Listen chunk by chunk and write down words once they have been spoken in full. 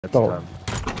Don't.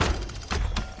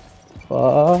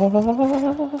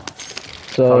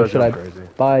 So should I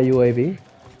buy a UAV?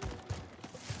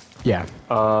 Yeah.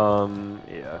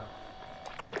 Yeah.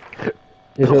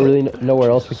 Is there really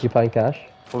nowhere else we can find cash?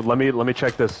 Well, let me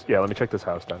check this. Yeah, let me check this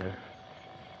house down here.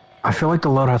 I feel like the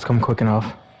loadout's come quick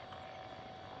enough.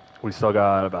 We still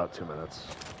got about 2 minutes.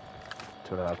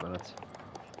 2.5 minutes.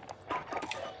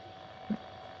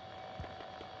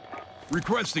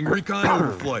 Requesting recon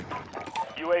overflight.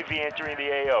 UAV entering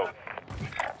the AO.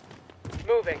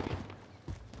 Moving.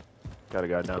 Got a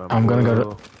guy down on I'm gonna go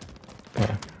to...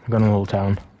 Yeah, I'm going to a little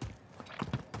town.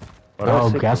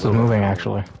 Oh, gas is moving,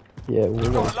 actually. Yeah, we're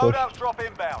gonna push. Loadouts drop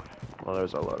inbound. Well,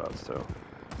 there's our loadouts, too.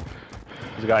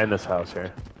 There's a guy in this house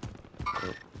here.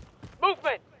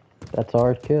 Movement. That's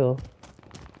our kill.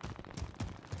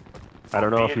 I don't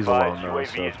know if he's alone, though,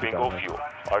 UAV so is bingo fuel.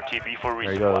 RTB for resupply.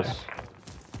 there he goes.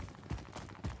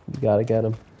 You gotta get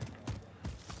him.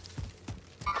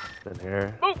 In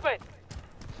here. Movement.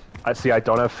 I see, I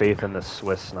don't have faith in this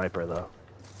Swiss sniper, though.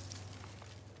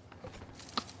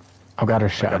 I've got a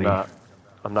Like, shotty.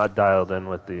 I'm not dialed in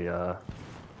with the,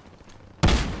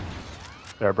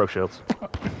 There, I broke shields.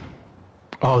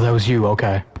 Oh, that was you,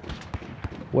 okay.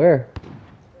 Where?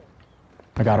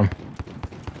 I got him.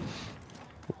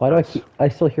 Why do I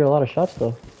still hear a lot of shots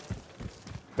though?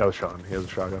 That was Sean. He has a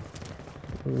shotgun.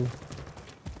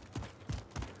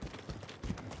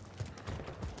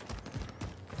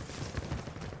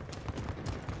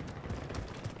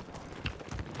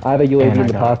 I have a UAV And in I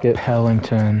the got pocket.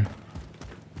 Pellington.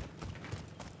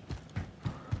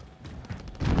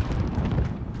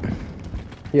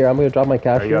 Here, I'm gonna drop my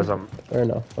cash. Are you guys here. Or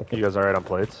no? Fuck it. You guys alright on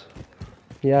plates?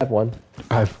 Yeah, I have one.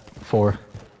 I have 4.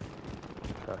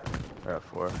 Okay. I got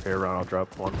 4. Here, Ron, I'll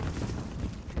drop 1.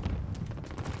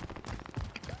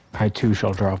 I too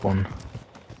shall drop 1.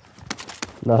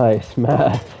 Nice,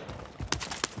 Matt.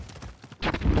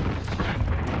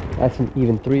 That's an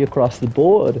even 3 across the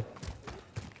board.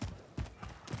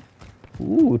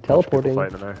 Ooh, teleporting.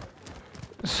 Fighting in there.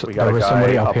 So, We got there a was guy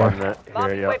somebody up up here. on the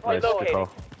here. Yep, nice. Good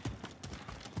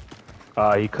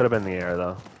call. He could have been in the air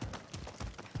though.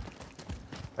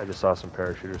 I just saw some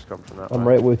parachuters come from that. I'm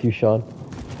way. right with you, Sean.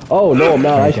 Oh no, I'm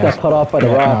not. I just got cut off by the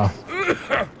rocks.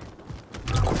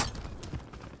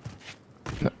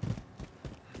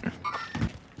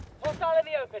 Hostile in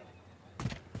the open.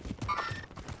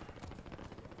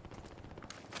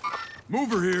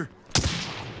 Mover here.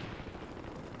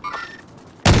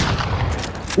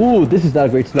 Ooh, this is not a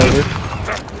great sniper.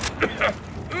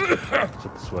 It's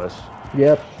at the Swiss.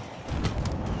 Yep.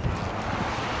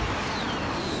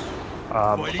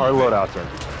 Our loadouts are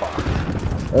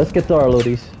fucked. Let's get to our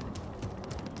loadies.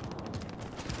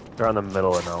 They're in the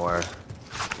middle of nowhere.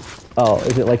 Oh,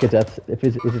 is it like a death?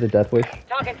 Is it a death wish?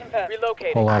 Target confirmed.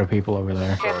 Relocating. Whole lot of people over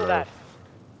there. Cancel that.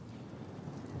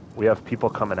 We have people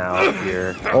coming out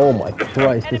here. Oh my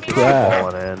Christ, this Enemy gas.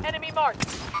 Falling in. Enemy marked.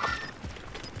 Is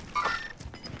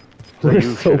that We're you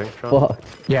so shooting, Sean? fucked.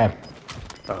 Yeah.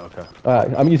 Oh, okay.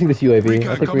 Alright, I'm using this UAV.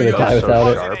 I think we're gonna die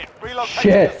without it.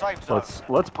 Shit!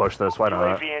 Let's push this. Why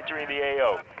not? UAV entering the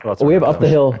AO. Let's Oh, we have up the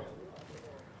hill.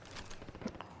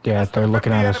 Yeah, they're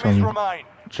looking at us Enemies from remain.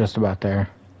 just about there.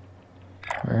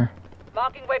 Where?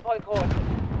 Marking waypoint course.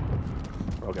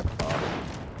 Okay.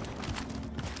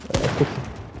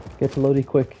 Get to loady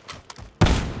quick.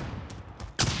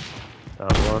 Down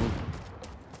 1.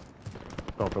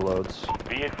 Going for loads.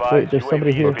 Be advised. Wait, there's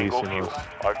somebody UAV here. bingo fuel.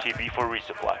 RTB for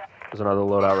resupply. There's another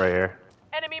loadout right here.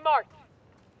 Enemy marked.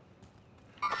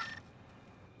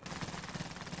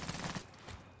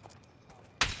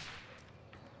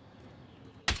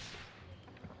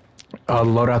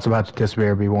 Loadout's about to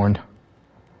disappear, be warned.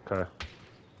 Okay.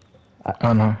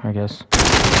 Oh no, I guess.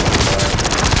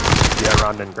 Yeah,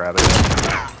 Ron didn't grab it.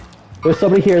 There's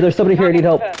somebody here. There's somebody here. I need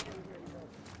help.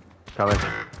 Coming.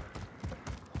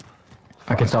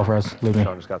 I can self-res, leave me.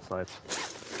 Sean just got sniped.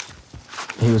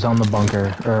 He was on the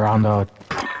bunker, or on the...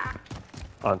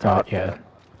 On top. yeah.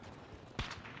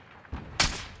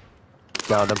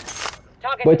 Downed him.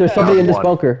 Target Wait, there's confirmed. somebody in this One.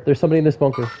 bunker. There's somebody in this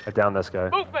bunker. I downed this guy.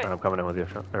 Movement. And I'm coming in with you,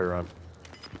 Sean. Or Ron.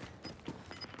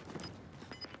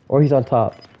 Or he's on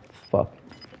top. Fuck.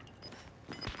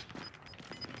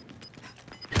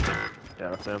 Yeah,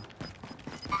 that's him.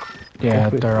 Yeah,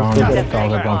 Okay, they're on let's the go.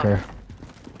 other bunker.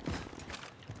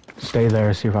 Stay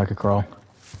there, see if I could crawl.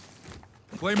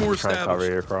 Claymore Try and cover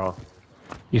established. your crawl.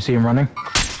 You see him running?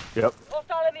 Yep.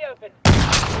 Hostile in the open.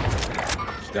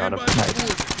 Stand by him. the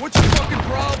Nice. What's your fucking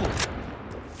problem?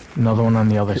 Another one on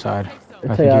the other side. I I'd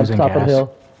think say on using top of the gas.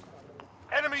 hill.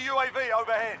 Enemy UAV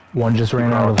overhead. One just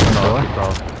ran out of the front door.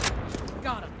 Crawl.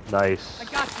 Got him. Nice. I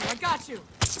got you. I got you.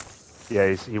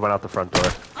 Yeah, he went out the front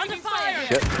door. Under fire!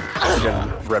 Shit. He's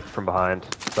getting ripped from behind.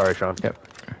 Sorry, Sean. Yep.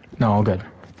 No, all good.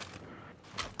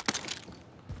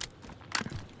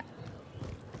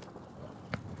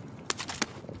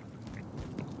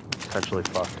 Potentially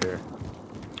fucked here.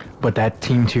 But that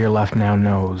team to your left now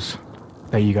knows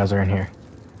that you guys are in here.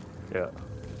 Yeah.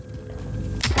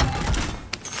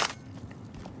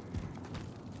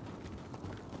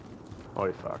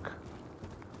 Holy fuck.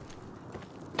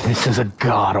 This is a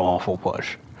god-awful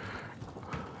push.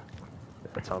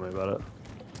 Yeah, tell me about it.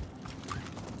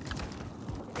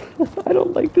 I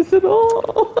don't like this at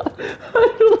all.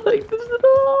 I don't like this at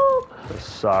all. This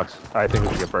sucks. I think we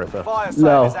should get Bertha. Fire No.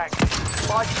 sale is active.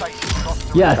 Fire station across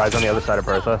the Yes. Guys on the other side of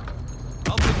Bertha.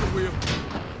 I'll take the wheel.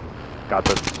 Got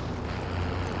the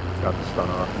stun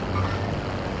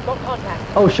off. Got contact.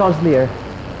 Oh, Sean's in the air.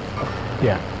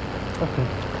 Yeah. Okay.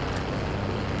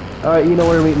 Alright, you know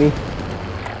where to meet me.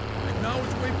 Acknowledge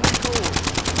waypoint forward.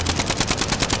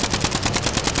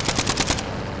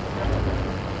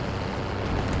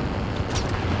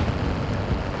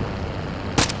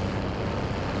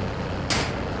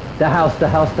 The house, the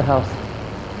house, the house.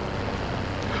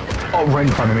 Oh, right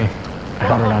in front of me.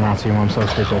 How did I not see him? I'm so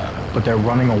stupid. But they're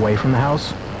running away from the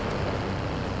house.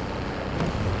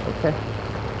 Okay.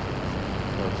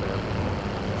 One second.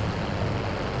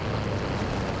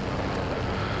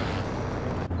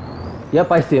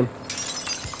 Yep, I see him.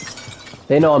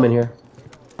 They know I'm in here.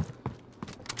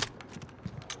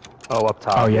 Oh, up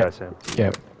top. Oh, yeah. I see him.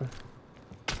 Yep.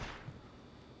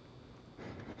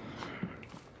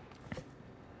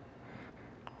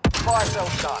 fire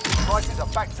sale's done. Prices are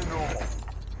back to normal.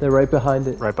 They're right behind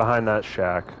it. Right behind that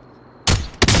shack.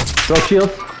 Throw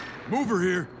shields. Mover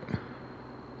here.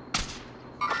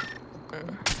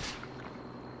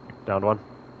 Downed one.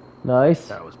 Nice.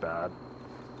 That was bad.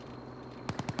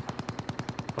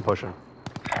 I'm pushing.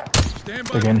 Stand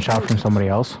by. They're getting for shot from orders. somebody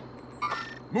else.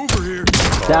 Mover here.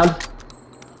 Down.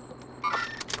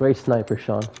 Great sniper,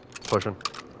 Sean. Pushing.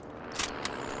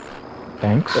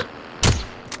 Thanks.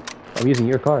 I'm using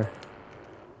your car.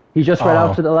 He just ran Oh.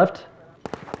 out to the left.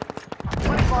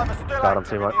 25 are still Got him, active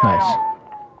team up. in the Nice. AO.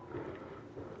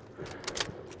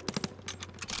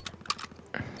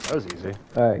 That was easy.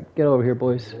 Alright, get over here,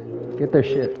 boys. Get their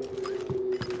shit.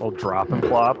 Old drop and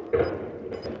plop.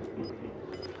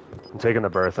 I'm taking the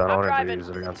Bertha. I don't I'm want to driving. use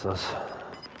it against us.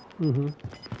 Mm-hmm.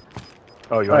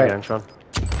 Oh, you want Alright. again, Sean?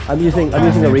 I'm using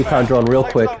a recon drone real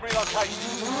Safe quick. zone relocation.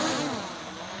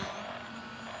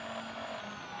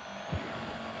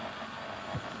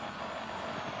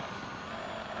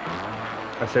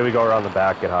 I say we go around the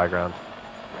back, get high ground.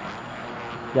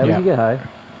 Yeah, we Yeah. can get high.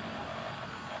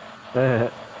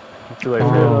 Too late.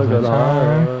 Oh, for that's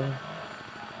alright.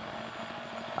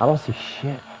 I don't see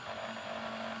shit.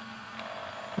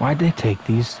 Why'd they take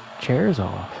these chairs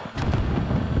off?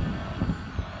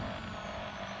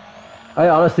 I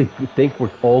honestly think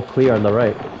we're all clear on the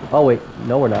right. Oh wait,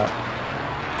 no we're not.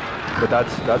 But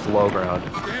that's low ground.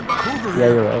 Stand by. Mover Yeah,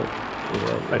 here. you're right. You're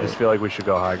right, I you're just right. feel like we should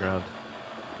go high ground.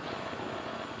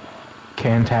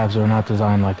 Can tabs are not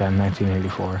designed like that in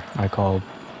 1984. I call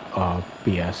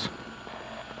BS.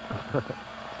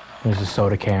 There's a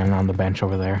soda can on the bench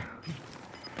over there.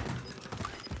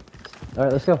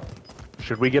 Alright, let's go.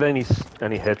 Should we get any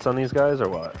hits on these guys or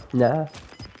what? Nah.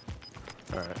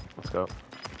 All right, let's go.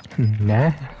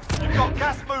 Nah. You've got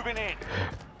gas moving in.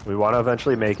 We want to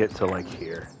eventually make it to like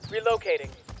here. Relocating.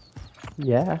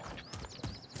 Yeah.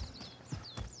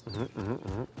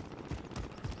 Mm-hmm.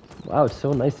 Wow, it's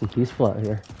so nice and peaceful out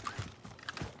here.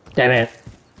 Damn it.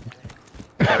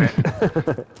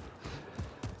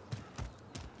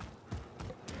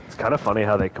 It's kind of funny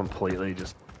how they completely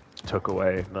just took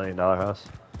away $1 Million House.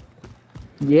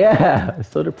 Yeah, it's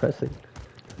so depressing.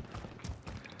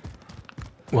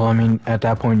 Well, I mean, at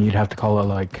that point, you'd have to call it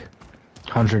like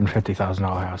 $150,000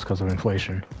 house because of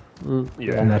inflation,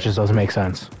 Yeah, and that just doesn't make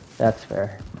sense. That's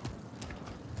fair.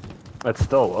 that's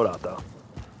still a loadout though.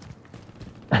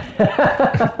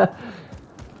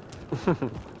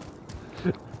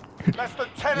 Less than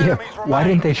 10 Yeah. enemies remain. Why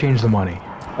didn't they change the money?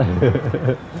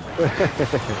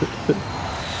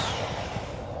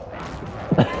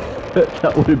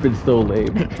 That would have been so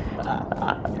lame.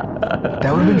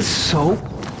 That would have been so.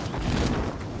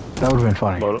 That would have been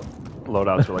funny.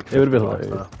 Loadouts are like It would've been $50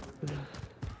 hilarious.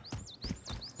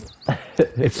 now.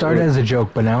 It started as a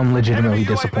joke, but now I'm legitimately Enemy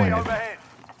UAV disappointed. overhead.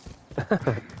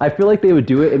 I feel like they would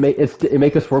do it. It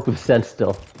make us work with sense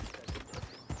still.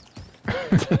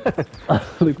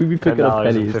 Like we'd be picking up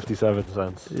pennies.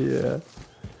 $10.57. Yeah.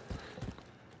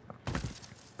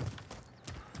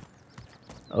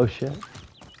 Oh shit.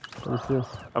 What is this?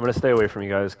 I'm gonna stay away from you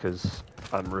guys because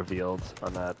unrevealed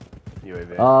on that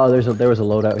UAV. Oh, there was a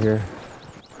loadout here.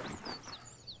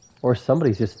 Or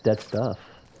somebody's just dead stuff.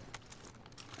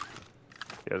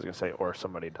 Yeah, I was gonna say, or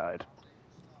somebody died.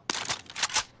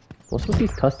 What's with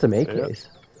these custom AKs?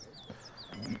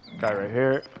 Guy right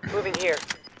here. Moving here.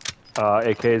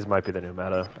 AKs might be the new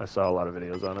meta. I saw a lot of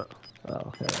videos on it. Oh,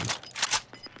 okay.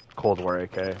 Cold War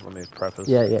AK. Let me preface.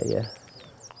 Yeah.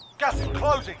 Gas is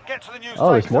closing. Get to the new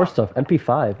Oh, safe there's more zone. stuff.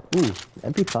 MP5. Ooh,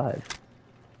 MP5.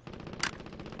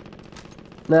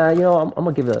 Nah, you know, I'm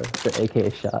gonna give the AK a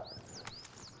shot.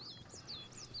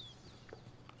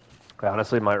 I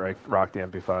honestly might rock the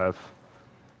MP5.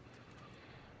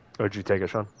 Would you take it,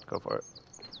 Sean? Go for it.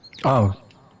 Oh.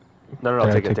 No, Did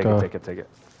I take it. take Oh, Where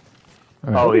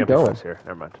the we going? MP5's here.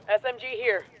 Never mind. SMG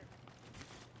here.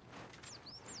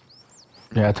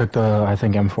 Yeah, I took the, I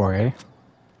think, M4A.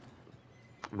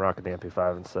 I'm rocking the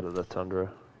MP5 instead of the Tundra.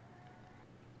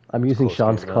 I'm using Close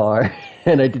Sean's game now. car,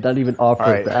 and I did not even offer All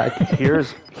it right, back.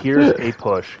 here's a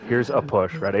push. Here's a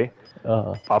push. Ready?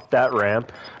 Up that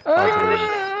ramp. Onto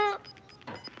the...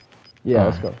 Yeah,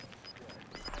 let's go.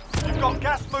 You've got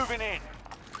gas moving in.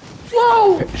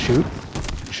 Whoa!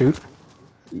 Shoot.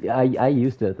 Yeah, I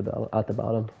used it at the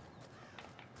bottom.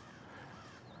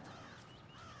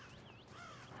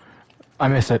 I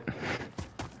miss it.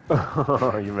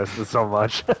 You missed it so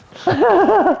much.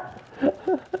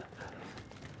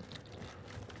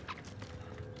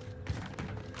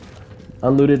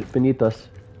 Unlooted beneath us,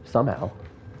 somehow.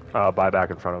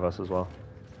 Buyback in front of us as well.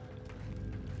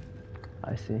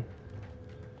 I see.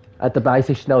 At the buy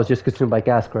station, that was just consumed by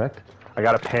gas, correct? I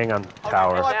got a ping on Only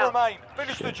tower. 5 remain.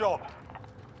 Finish the job.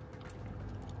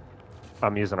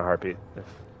 I'm using a heartbeat, if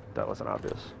that wasn't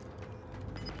obvious.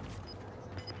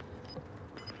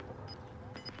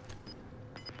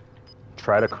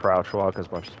 Try to crouch walk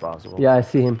as much as possible. Yeah, I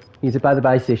see him. He's by the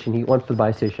buy station. He went for the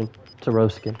buy station. It's a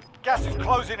roast skin. Gas is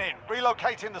closing in.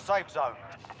 Relocating the safe zone.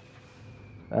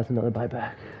 That's another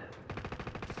buyback.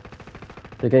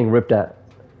 They're getting ripped at.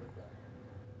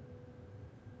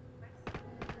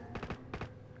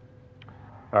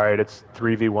 Alright, it's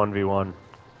 3v1v1.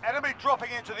 Enemy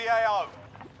dropping into the AO.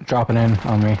 Dropping in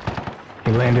on me.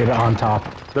 He landed on top.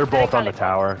 They're both on the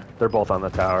tower. They're both on the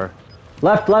tower.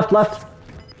 Left.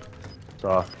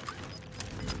 So,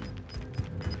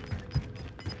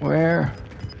 Where?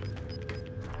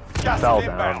 Gas fell is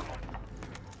inbound. down.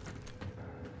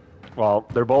 Well,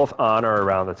 they're both on or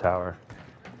around the tower.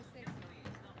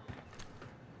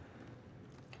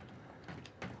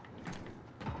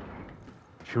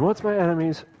 She wants my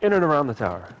enemies in and around the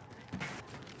tower.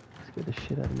 Scared the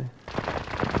shit out of me.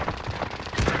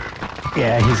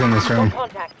 Yeah, he's in this room.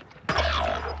 Contact.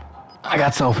 I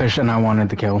got selfish and I wanted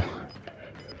to kill.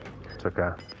 It's okay.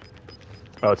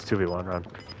 Oh, it's 2v1, run.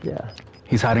 Yeah.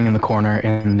 He's hiding in the corner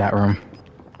in that room.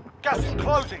 Gas is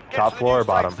closing. Get Top to the floor new or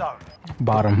bottom? safe zone.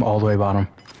 Bottom, all the way bottom.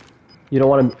 You don't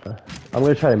want to... I'm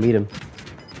going to try to meet him.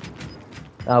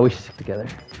 We should stick together.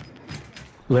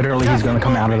 Literally, he's gonna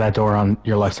come out of that door on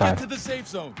your left Get to side. the safe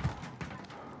zone.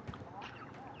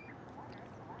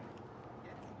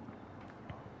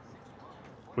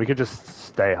 We could just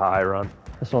stay high, run.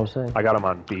 That's what I'm saying. I got him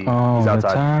on B. Oh, He's the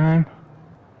outside. time.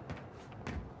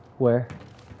 Where?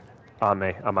 On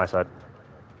me, on my side.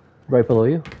 Right below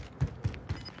you?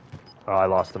 Oh, I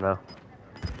lost him now.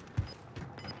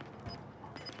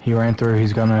 He ran through.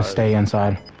 He's gonna stay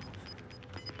inside.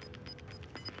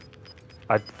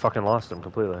 I fucking lost him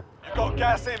completely. You've got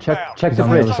gas inbound. Check He's the on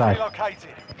the bridge. other side. Relocated.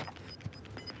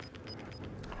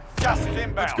 Gas is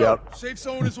inbound. Yep. Safe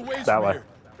zone is a ways That from way.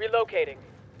 here. Relocating.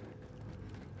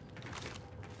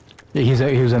 Yeah,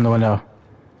 he was in the window.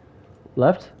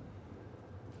 Left?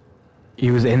 He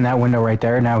was in that window right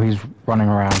there. Now he's running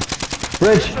around.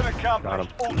 Bridge! Mission accomplished.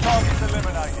 All targets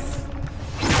eliminated.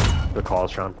 The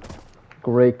calls, Sean.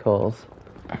 Great calls.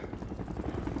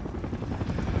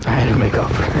 I had to make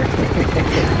up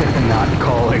for not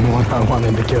calling when I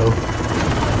wanted to kill.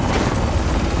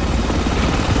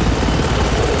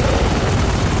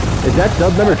 Is that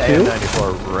dub number 2?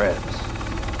 AM94 rips.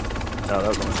 No, that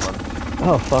was only one.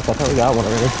 Oh fuck, I thought we got one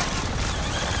already.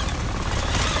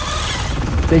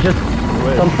 They just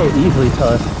come so easily to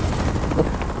us.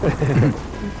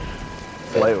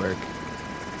 Light work.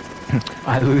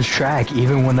 I lose track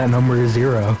even when that number is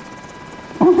 0.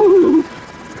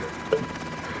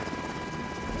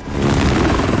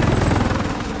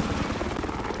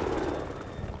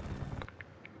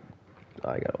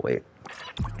 I gotta wait.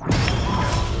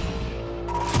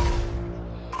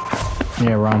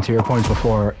 Yeah, Ron, to your point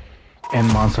before, in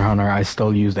Monster Hunter, I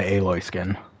still use the Aloy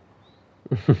skin.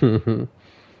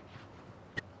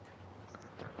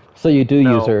 So you do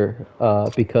No. use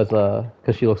her because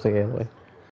she looks like Aloy.